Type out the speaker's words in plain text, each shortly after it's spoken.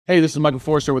Hey, this is Michael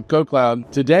Forster with KodeKloud.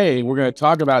 Today, we're going to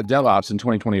talk about DevOps in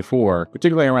 2024,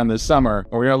 particularly around this summer.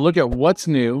 We're going to look at what's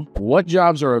new, what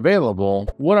jobs are available,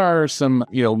 what are some,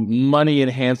 money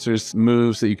enhancers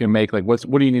moves that you can make, like what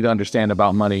do you need to understand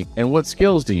about money, and what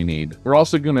skills do you need? We're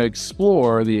also going to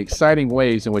explore the exciting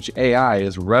ways in which AI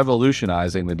is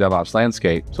revolutionizing the DevOps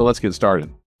landscape. So let's get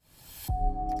started.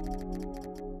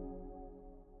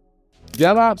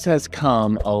 DevOps has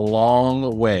come a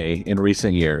long way in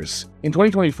recent years. In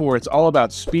 2024, it's all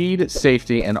about speed,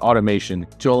 safety, and automation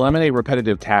to eliminate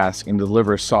repetitive tasks and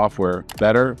deliver software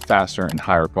better, faster, and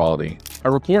higher quality.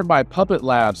 A report by Puppet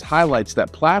Labs highlights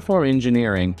that platform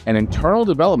engineering and internal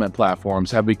development platforms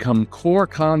have become core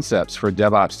concepts for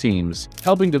DevOps teams,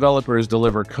 helping developers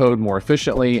deliver code more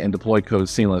efficiently and deploy code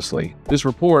seamlessly. This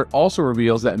report also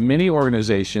reveals that many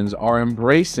organizations are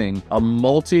embracing a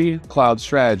multi-cloud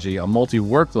strategy, a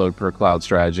multi-workload per cloud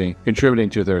strategy,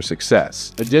 contributing to their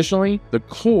success. Additionally, the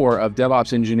core of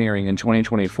DevOps engineering in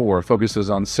 2024 focuses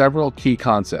on several key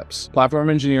concepts. Platform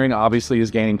engineering obviously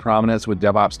is gaining prominence with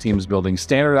DevOps teams building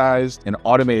standardized and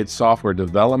automated software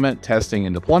development, testing,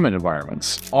 and deployment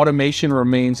environments. Automation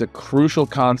remains a crucial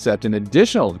concept in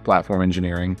addition to platform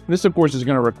engineering. This, of course, is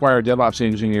going to require DevOps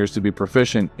engineers to be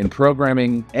proficient in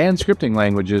programming and scripting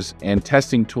languages and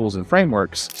testing tools and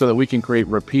frameworks so that we can create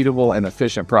repeatable and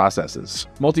efficient processes.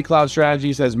 Multi-cloud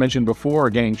strategies, as mentioned before, are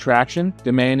gaining traction,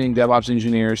 demanding DevOps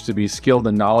engineers to be skilled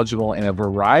and knowledgeable in a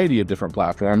variety of different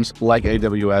platforms like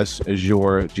AWS,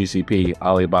 Azure, GCP,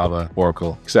 Alibaba,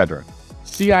 Oracle, etc.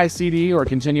 CI/CD, or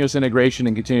continuous integration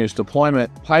and continuous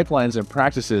deployment, pipelines and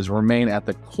practices remain at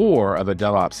the core of a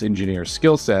DevOps engineer's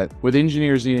skill set, with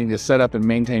engineers needing to set up and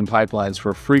maintain pipelines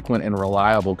for frequent and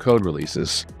reliable code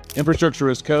releases. Infrastructure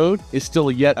as code is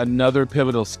still yet another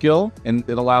pivotal skill, and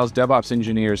it allows DevOps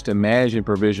engineers to manage and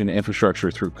provision infrastructure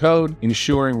through code,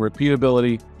 ensuring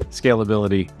repeatability,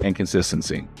 scalability, and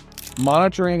consistency.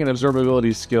 Monitoring and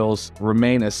observability skills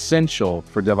remain essential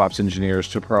for DevOps engineers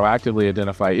to proactively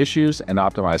identify issues and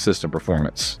optimize system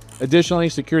performance. Additionally,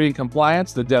 security and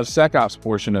compliance, the DevSecOps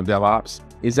portion of DevOps,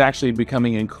 is actually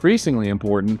becoming increasingly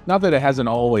important. Not that it hasn't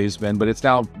always been, but it's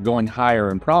now going higher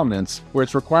in prominence, where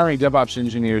it's requiring DevOps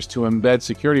engineers to embed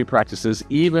security practices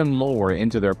even more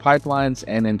into their pipelines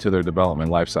and into their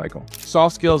development lifecycle.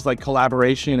 Soft skills like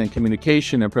collaboration and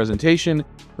communication and presentation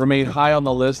remain high on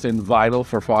the list and vital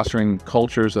for fostering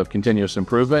cultures of continuous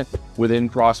improvement within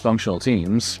cross-functional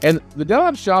teams. And the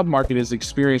DevOps job market is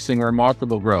experiencing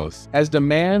remarkable growth. As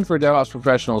demand for DevOps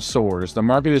professionals soars, the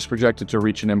market is projected to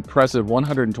reach an impressive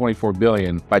 $124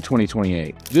 billion by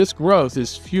 2028. This growth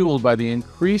is fueled by the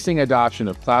increasing adoption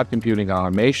of cloud computing and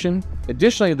automation.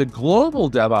 Additionally, the global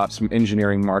DevOps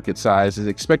engineering market size is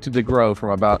expected to grow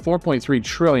from about $4.3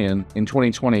 trillion in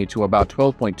 2020 to about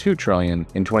 $12.2 trillion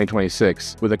in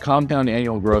 2026, with a compound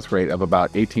annual growth rate of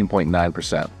about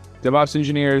 18.9%. DevOps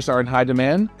engineers are in high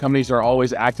demand. Companies are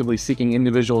always actively seeking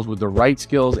individuals with the right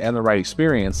skills and the right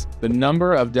experience. The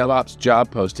number of DevOps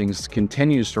job postings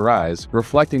continues to rise,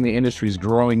 reflecting the industry's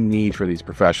growing need for these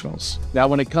professionals. Now,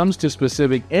 when it comes to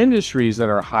specific industries that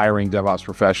are hiring DevOps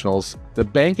professionals, the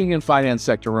banking and finance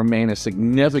sector remain a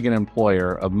significant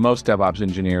employer of most DevOps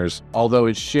engineers, although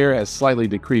its share has slightly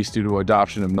decreased due to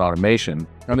adoption of automation.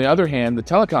 On the other hand, the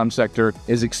telecom sector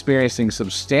is experiencing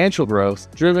substantial growth,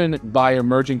 driven by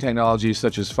emerging technologies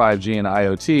such as 5G and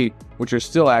IoT, which are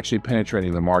still actually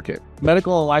penetrating the market.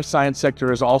 Medical and life science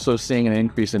sector is also seeing an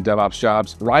increase in DevOps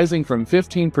jobs, rising from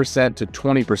 15% to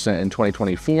 20% in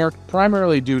 2024,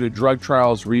 primarily due to drug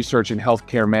trials, research, and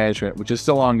healthcare management, which is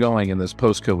still ongoing in this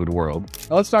post-COVID world.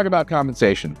 Now let's talk about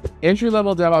compensation.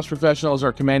 Entry-level DevOps professionals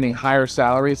are commanding higher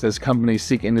salaries as companies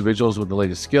seek individuals with the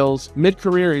latest skills.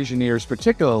 Mid-career engineers,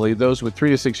 particularly those with 3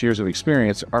 to 6 years of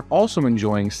experience, are also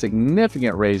enjoying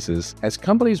significant raises as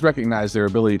companies recognize their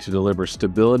ability to deliver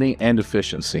stability and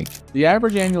efficiency. The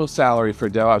average annual salary for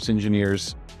DevOps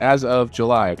engineers as of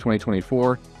July of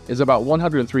 2024 is about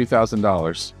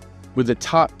 $103,000, with the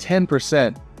top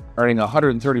 10% earning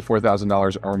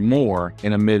 $134,000 or more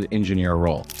in a mid-engineer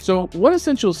role. So what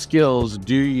essential skills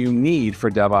do you need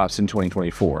for DevOps in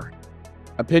 2024?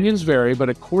 Opinions vary, but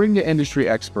according to industry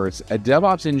experts, a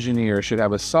DevOps engineer should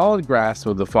have a solid grasp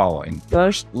of the following.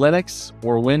 First, Linux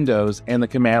or Windows and the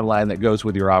command line that goes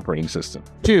with your operating system.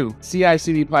 2,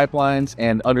 CI/CD pipelines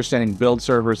and understanding build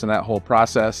servers and that whole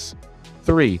process.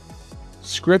 3,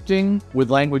 Scripting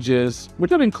with languages, which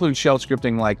don't include shell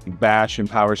scripting like Bash and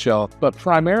PowerShell, but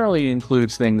primarily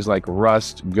includes things like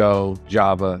Rust, Go,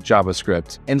 Java,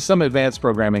 JavaScript, and some advanced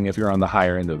programming if you're on the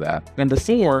higher end of that. Number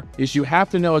 4 is you have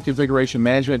to know a configuration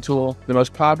management tool. The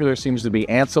most popular seems to be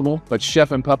Ansible, but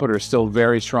Chef and Puppet are still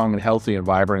very strong and healthy and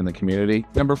vibrant in the community.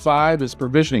 Number 5 is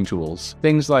provisioning tools.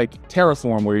 Things like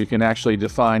Terraform, where you can actually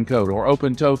define code, or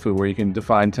OpenTofu, where you can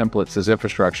define templates as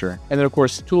infrastructure. And then, of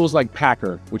course, tools like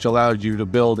Packer, which allows you to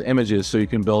build images so you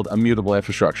can build immutable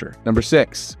infrastructure. Number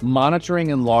 6,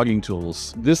 monitoring and logging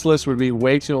tools. This list would be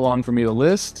way too long for me to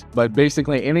list, but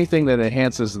basically anything that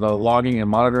enhances the logging and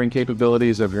monitoring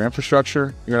capabilities of your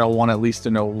infrastructure, you're going to want at least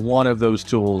to know one of those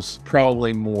tools,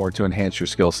 probably more, to enhance your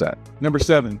skill set. Number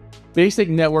 7, basic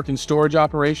network and storage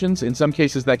operations. In some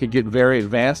cases, that could get very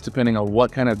advanced depending on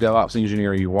what kind of DevOps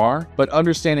engineer you are, but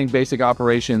understanding basic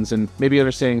operations and maybe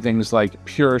understanding things like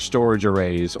pure storage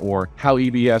arrays or how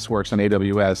EBS works on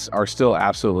AWS are still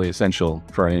absolutely essential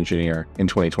for an engineer in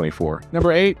 2024.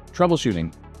 Number 8,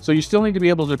 troubleshooting. So you still need to be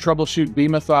able to troubleshoot, be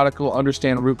methodical,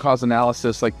 understand root cause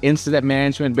analysis, like incident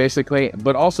management basically,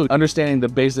 but also understanding the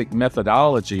basic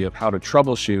methodology of how to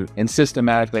troubleshoot and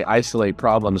systematically isolate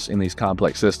problems in these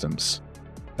complex systems.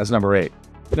 That's number 8.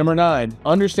 Number 9,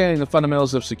 understanding the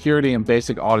fundamentals of security and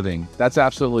basic auditing. That's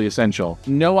absolutely essential.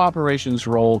 No operations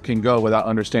role can go without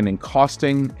understanding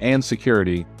costing and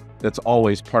security. That's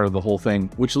always part of the whole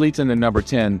thing, which leads into number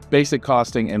 10, basic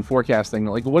costing and forecasting.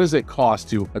 Like, what does it cost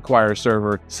to acquire a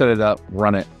server, set it up,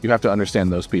 run it? You have to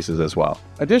understand those pieces as well.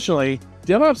 Additionally,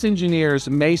 DevOps engineers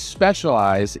may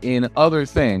specialize in other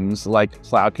things like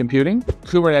cloud computing,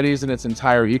 Kubernetes and its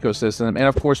entire ecosystem, and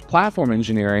of course, platform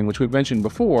engineering, which we've mentioned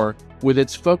before, with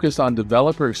its focus on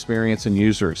developer experience and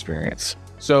user experience.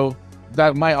 So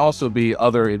that might also be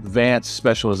other advanced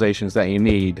specializations that you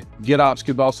need. GitOps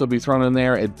could also be thrown in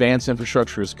there, advanced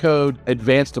infrastructure as code,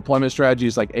 advanced deployment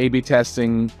strategies like A/B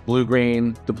testing,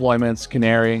 blue-green deployments,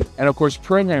 Canary, and of course,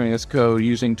 programming as code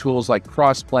using tools like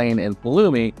Crossplane and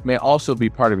Pulumi may also be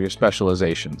part of your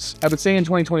specializations. I would say in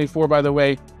 2024, by the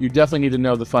way, you definitely need to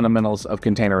know the fundamentals of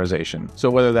containerization. So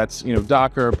whether that's,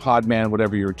 Docker, Podman,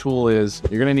 whatever your tool is,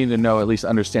 you're going to need to know, at least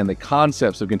understand the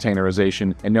concepts of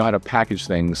containerization and know how to package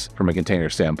things from a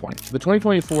container standpoint. The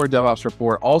 2024 DevOps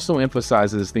report also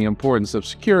emphasizes the importance of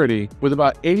security, with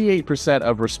about 88%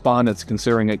 of respondents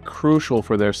considering it crucial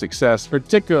for their success,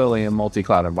 particularly in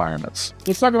multi-cloud environments.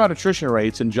 Let's talk about attrition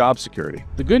rates and job security.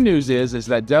 The good news is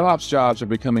that DevOps jobs are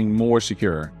becoming more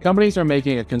secure. Companies are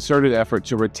making a concerted effort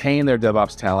to retain their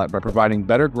DevOps talent by providing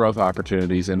better growth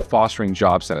opportunities and fostering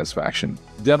job satisfaction.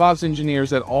 DevOps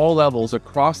engineers at all levels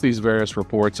across these various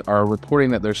reports are reporting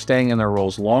that they're staying in their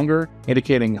roles longer,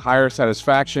 indicating higher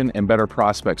satisfaction and better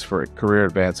prospects for career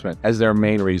advancement as their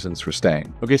main reasons for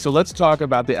staying. Okay, so let's talk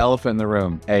about the elephant in the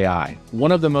room, AI.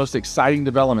 One of the most exciting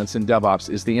developments in DevOps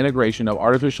is the integration of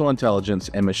artificial intelligence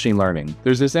and machine learning.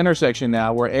 There's this intersection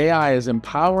now where AI is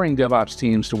empowering DevOps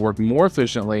teams to work more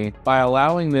efficiently by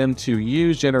allowing them to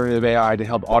use generative AI to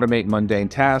help automate mundane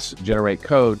tasks, generate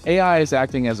code. AI is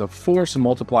acting as a force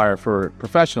multiplier for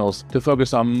professionals to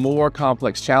focus on more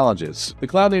complex challenges. The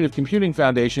Cloud Native Computing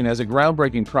Foundation has a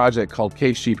groundbreaking project called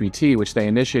CaseGPT, which they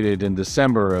initiated in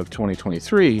December of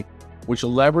 2023, which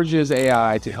leverages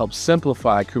AI to help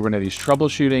simplify Kubernetes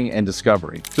troubleshooting and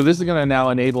discovery. So this is going to now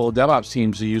enable DevOps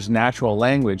teams to use natural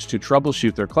language to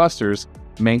troubleshoot their clusters,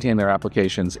 maintain their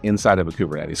applications inside of a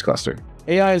Kubernetes cluster.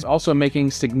 AI is also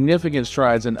making significant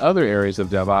strides in other areas of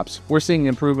DevOps. We're seeing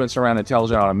improvements around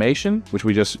intelligent automation, which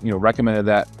we just recommended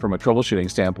that from a troubleshooting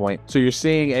standpoint. So you're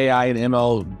seeing AI and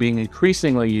ML being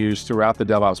increasingly used throughout the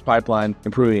DevOps pipeline,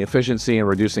 improving efficiency and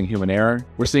reducing human error.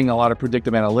 We're seeing a lot of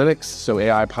predictive analytics. So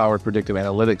AI-powered predictive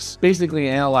analytics basically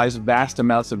analyze vast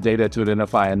amounts of data to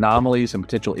identify anomalies and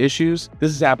potential issues.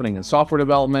 This is happening in software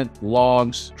development,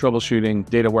 logs, troubleshooting,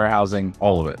 data warehousing,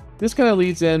 all of it. This kind of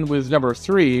leads in with number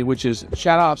 3, which is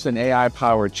ChatOps and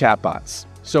AI-powered chatbots.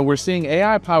 So we're seeing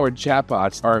AI-powered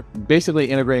chatbots are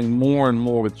basically integrating more and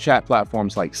more with chat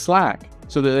platforms like Slack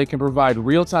so that they can provide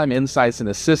real-time insights and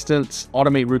assistance,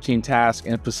 automate routine tasks,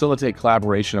 and facilitate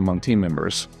collaboration among team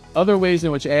members. Other ways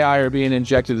in which AI are being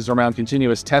injected is around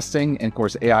continuous testing and, of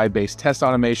course, AI-based test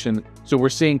automation. So we're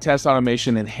seeing test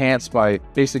automation enhanced by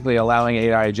basically allowing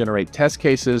AI to generate test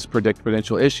cases, predict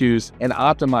potential issues, and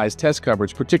optimize test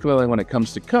coverage, particularly when it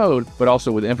comes to code, but also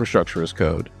with infrastructure as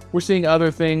code. We're seeing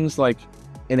other things like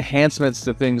enhancements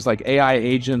to things like AI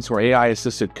agents or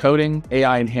AI-assisted coding,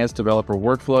 AI-enhanced developer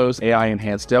workflows,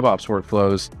 AI-enhanced DevOps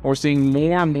workflows. We're seeing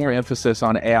more and more emphasis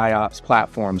on AIOps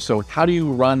platforms. So how do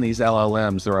you run these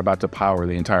LLMs that are about to power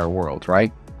the entire world,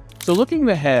 right? So looking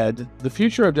ahead, the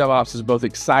future of DevOps is both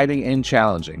exciting and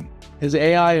challenging. As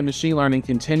AI and machine learning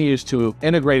continues to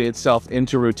integrate itself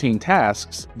into routine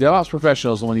tasks, DevOps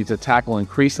professionals will need to tackle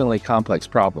increasingly complex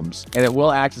problems, and it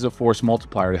will act as a force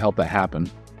multiplier to help that happen.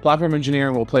 Platform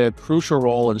engineering will play a crucial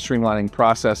role in streamlining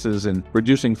processes and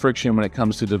reducing friction when it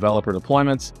comes to developer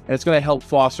deployments, and it's going to help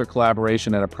foster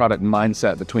collaboration and a product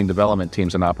mindset between development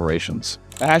teams and operations.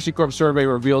 A HashiCorp survey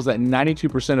reveals that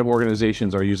 92% of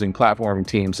organizations are using platform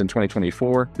teams in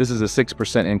 2024. This is a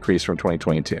 6% increase from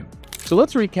 2022. So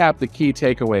let's recap the key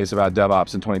takeaways about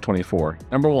DevOps in 2024.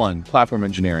 Number one, platform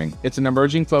engineering. It's an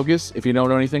emerging focus. If you don't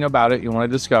know anything about it, you want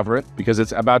to discover it because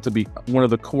it's about to be one of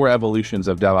the core evolutions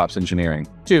of DevOps engineering.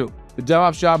 Two, the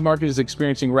DevOps job market is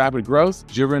experiencing rapid growth,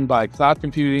 driven by cloud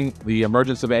computing, the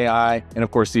emergence of AI, and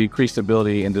of course, the increased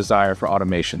ability and desire for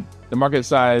automation. The market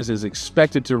size is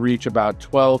expected to reach about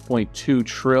 $12.2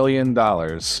 trillion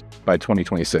by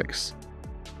 2026.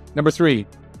 Number three,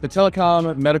 the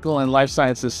telecom, medical, and life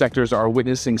sciences sectors are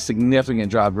witnessing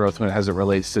significant job growth as it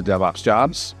relates to DevOps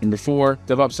jobs. Number four,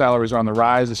 DevOps salaries are on the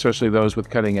rise, especially those with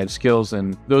cutting-edge skills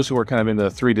and those who are kind of in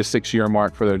the 3 to 6 year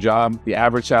mark for their job. The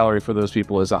average salary for those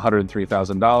people is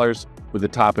 $103,000, with the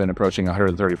top end approaching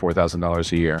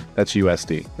 $134,000 a year. That's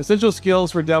USD. Essential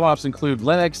skills for DevOps include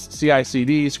Linux,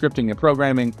 CI/CD, scripting and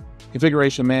programming,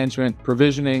 configuration management,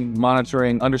 provisioning,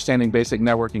 monitoring, understanding basic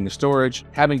networking and storage,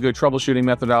 having good troubleshooting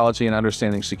methodology, and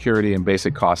understanding security and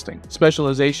basic costing.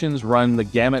 Specializations run the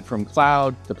gamut from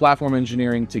cloud to platform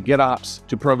engineering to GitOps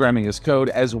to programming as code,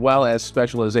 as well as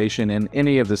specialization in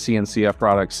any of the CNCF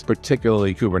products,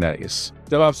 particularly Kubernetes.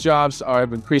 DevOps jobs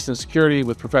have increased in security,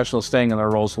 with professionals staying in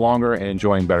their roles longer and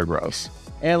enjoying better growth.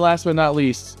 And last but not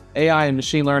least, AI and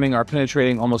machine learning are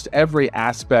penetrating almost every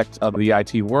aspect of the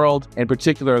IT world. In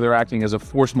particular, they're acting as a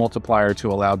force multiplier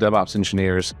to allow DevOps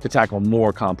engineers to tackle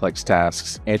more complex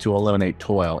tasks and to eliminate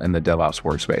toil in the DevOps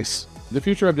workspace. The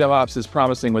future of DevOps is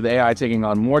promising, with AI taking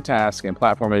on more tasks and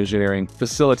platform engineering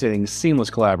facilitating seamless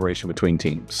collaboration between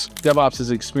teams. DevOps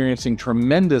is experiencing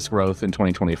tremendous growth in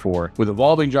 2024, with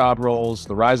evolving job roles,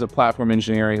 the rise of platform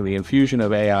engineering, the infusion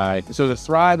of AI. So to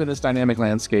thrive in this dynamic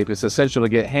landscape, it's essential to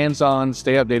get hands-on,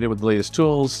 stay updated with the latest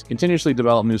tools, continuously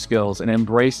develop new skills, and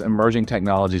embrace emerging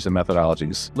technologies and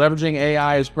methodologies. Leveraging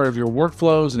AI as part of your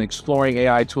workflows and exploring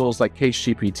AI tools like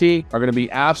CaseGPT are going to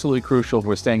be absolutely crucial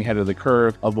for staying ahead of the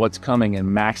curve of what's coming and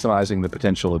maximizing the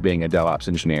potential of being a DevOps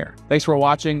engineer. Thanks for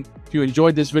watching. If you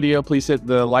enjoyed this video, please hit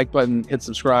the like button, hit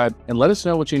subscribe, and let us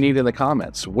know what you need in the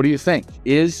comments. What do you think?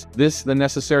 Is this the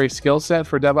necessary skill set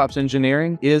for DevOps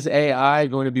engineering? Is AI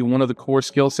going to be one of the core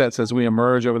skill sets as we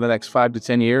emerge over the next 5 to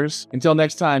 10 years? Until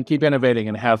next time, keep innovating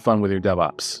and have fun with your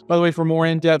DevOps. By the way, for more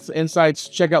in-depth insights,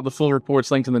 check out the full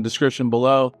reports linked in the description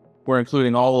below. We're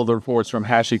including all of the reports from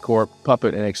HashiCorp,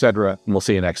 Puppet, and etc. And we'll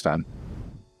see you next time.